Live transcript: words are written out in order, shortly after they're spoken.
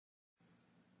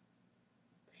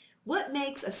What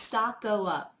makes a stock go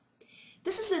up?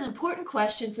 This is an important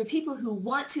question for people who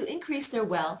want to increase their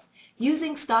wealth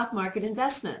using stock market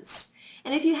investments.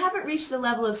 And if you haven't reached the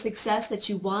level of success that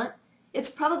you want,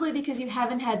 it's probably because you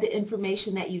haven't had the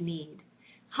information that you need.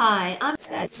 Hi, I'm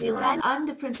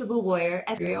the principal warrior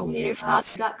at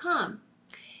Ultra404.com.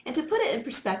 And to put it in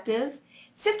perspective,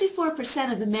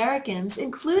 54% of Americans,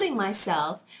 including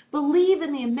myself, believe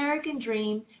in the American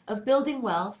dream of building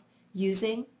wealth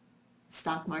using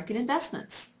stock market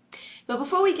investments. But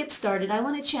before we get started, I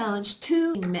want to challenge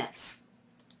two myths.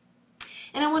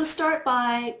 And I want to start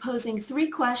by posing three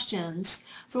questions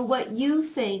for what you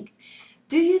think.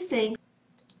 Do you think,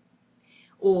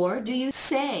 or do you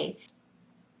say?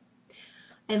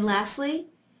 And lastly,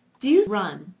 do you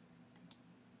run?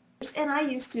 And I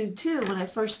used to too when I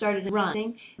first started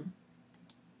running.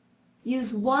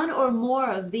 Use one or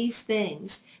more of these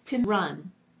things to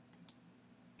run.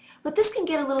 But this can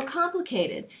get a little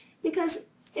complicated because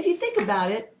if you think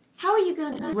about it, how are you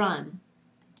going to run?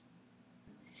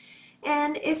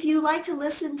 And if you like to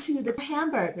listen to the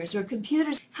hamburgers or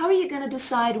computers, how are you going to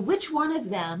decide which one of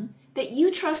them that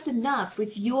you trust enough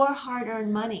with your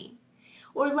hard-earned money?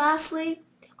 Or lastly,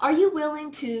 are you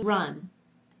willing to run?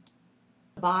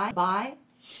 Buy?